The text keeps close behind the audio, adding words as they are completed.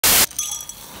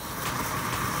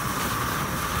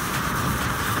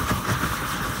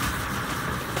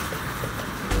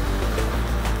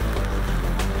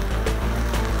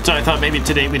So I thought maybe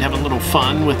today we'd have a little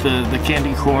fun with the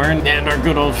candy corn and our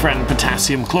good old friend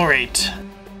potassium chlorate.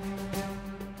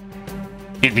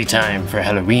 It'd be time for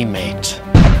Halloween, mate.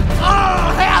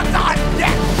 Oh, hands on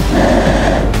deck!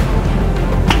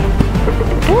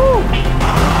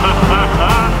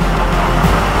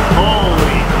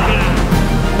 Holy shit.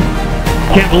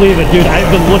 Can't believe it, dude.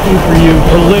 I've been looking for you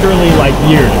for literally like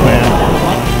years, man.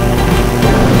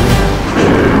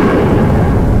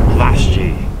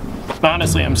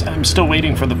 Honestly, I'm still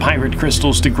waiting for the pirate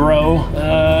crystals to grow.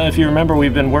 If you remember,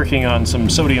 we've been working on some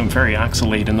sodium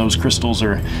ferrioxalate, and those crystals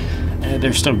are,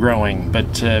 they're still growing, but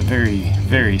very,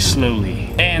 very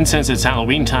slowly. And since it's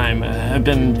Halloween time, I've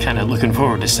been kind of looking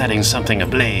forward to setting something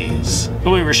ablaze.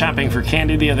 But we were shopping for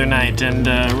candy the other night and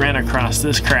ran across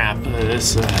this crap,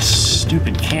 this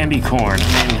stupid candy corn.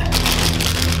 I mean,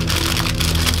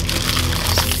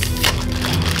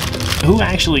 who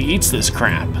actually eats this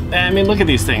crap? I mean, look at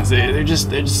these things. They're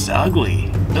just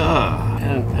ugly. Ugh.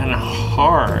 And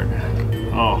hard.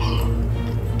 Oh.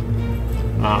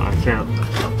 No, I can't.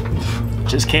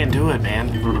 Just can't do it,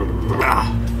 man.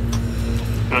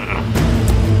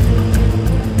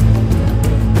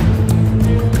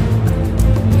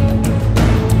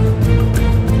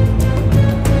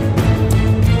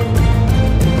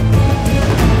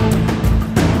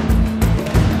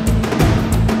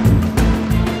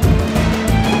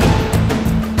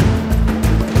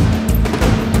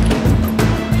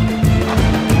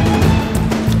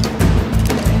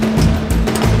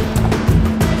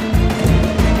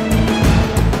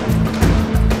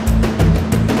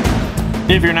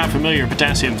 If you're not familiar,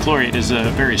 potassium chlorate is a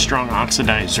very strong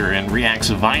oxidizer and reacts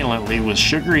violently with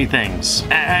sugary things.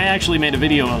 I actually made a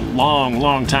video a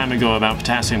long time ago about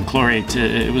potassium chlorate.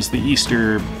 It was the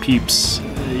Easter peeps.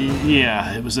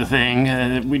 Yeah, it was a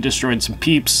thing. We destroyed some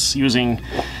peeps using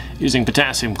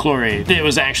potassium chlorate. It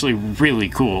was actually really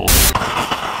cool.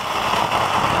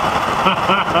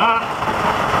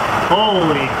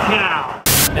 Holy cow!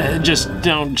 Just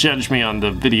don't judge me on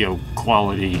the video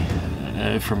quality.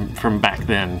 From back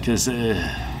then, because but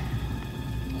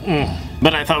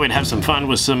I thought we'd have some fun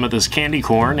with some of this candy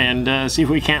corn and see if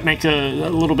we can't make a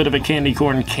little bit of a candy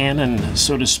corn cannon,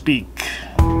 so to speak.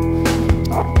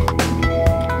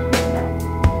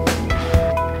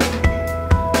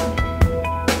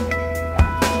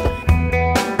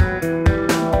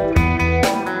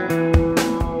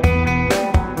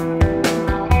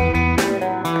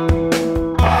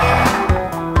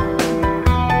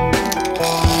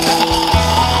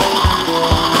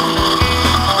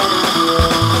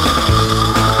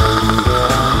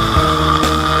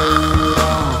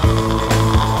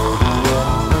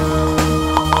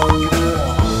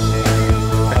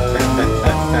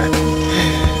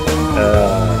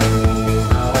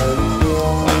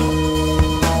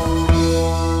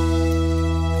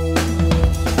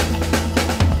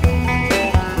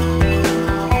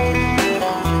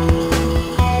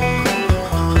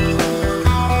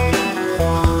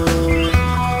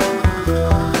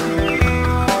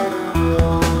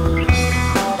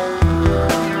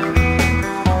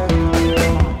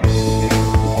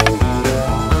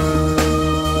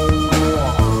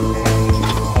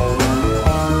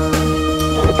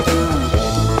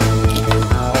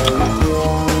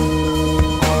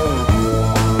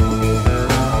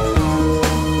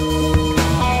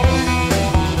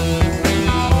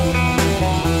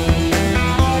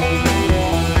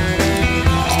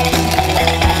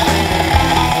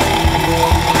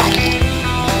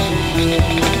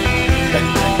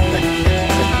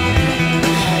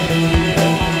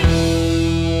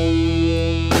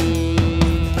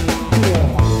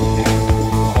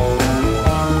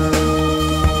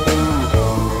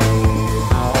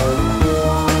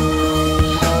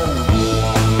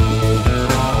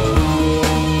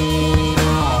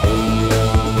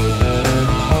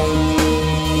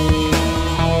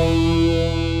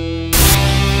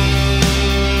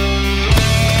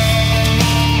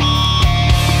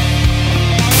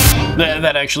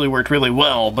 That actually worked really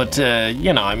well, but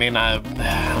you know, I mean,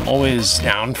 I'm always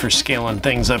down for scaling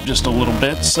things up just a little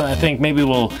bit, so I think maybe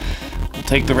we'll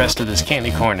take the rest of this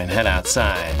candy corn and head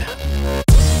outside.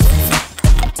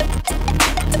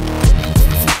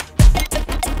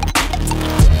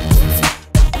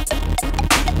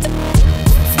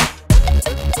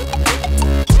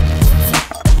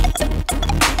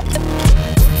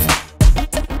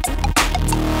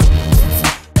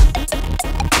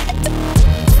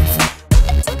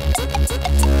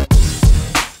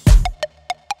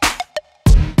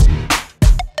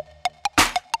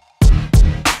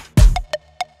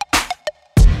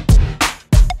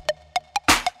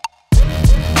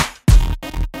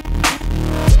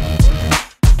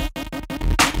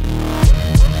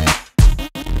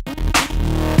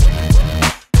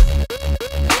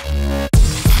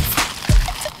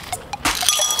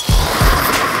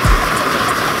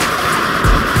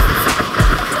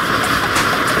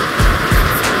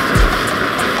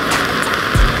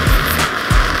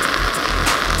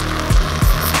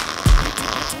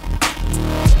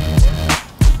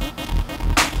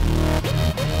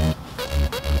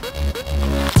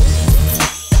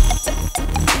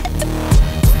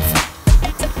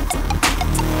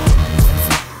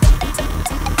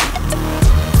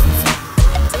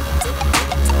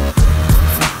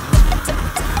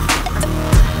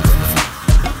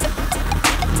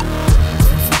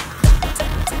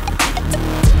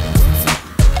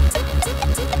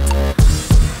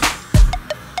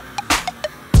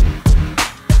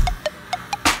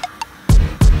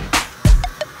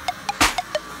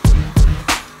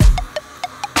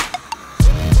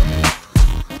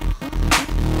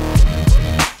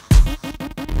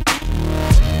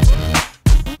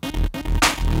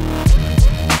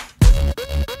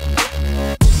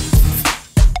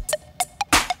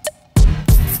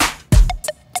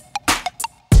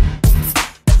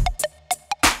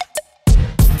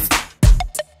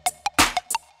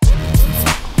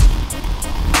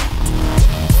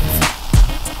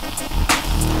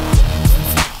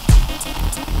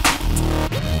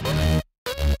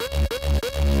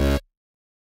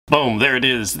 Boom, there it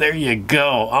is. There you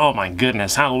go. Oh my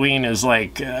goodness, Halloween is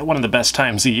like one of the best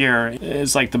times of year.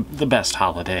 It's like the best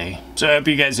holiday. So I hope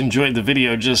you guys enjoyed the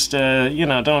video. Just, you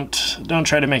know, don't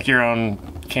try to make your own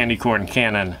candy corn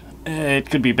cannon. It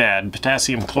could be bad.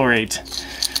 Potassium chlorate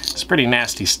is pretty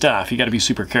nasty stuff. You got to be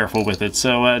super careful with it.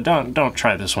 So don't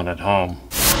try this one at home.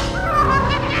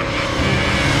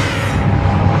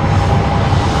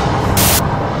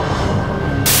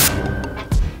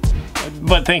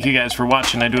 But thank you guys for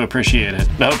watching. I do appreciate it.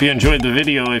 I hope you enjoyed the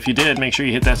video. If you did, make sure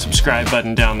you hit that subscribe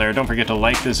button down there. Don't forget to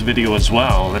like this video as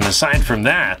well. And aside from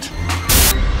that,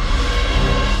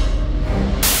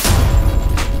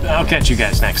 I'll catch you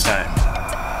guys next time.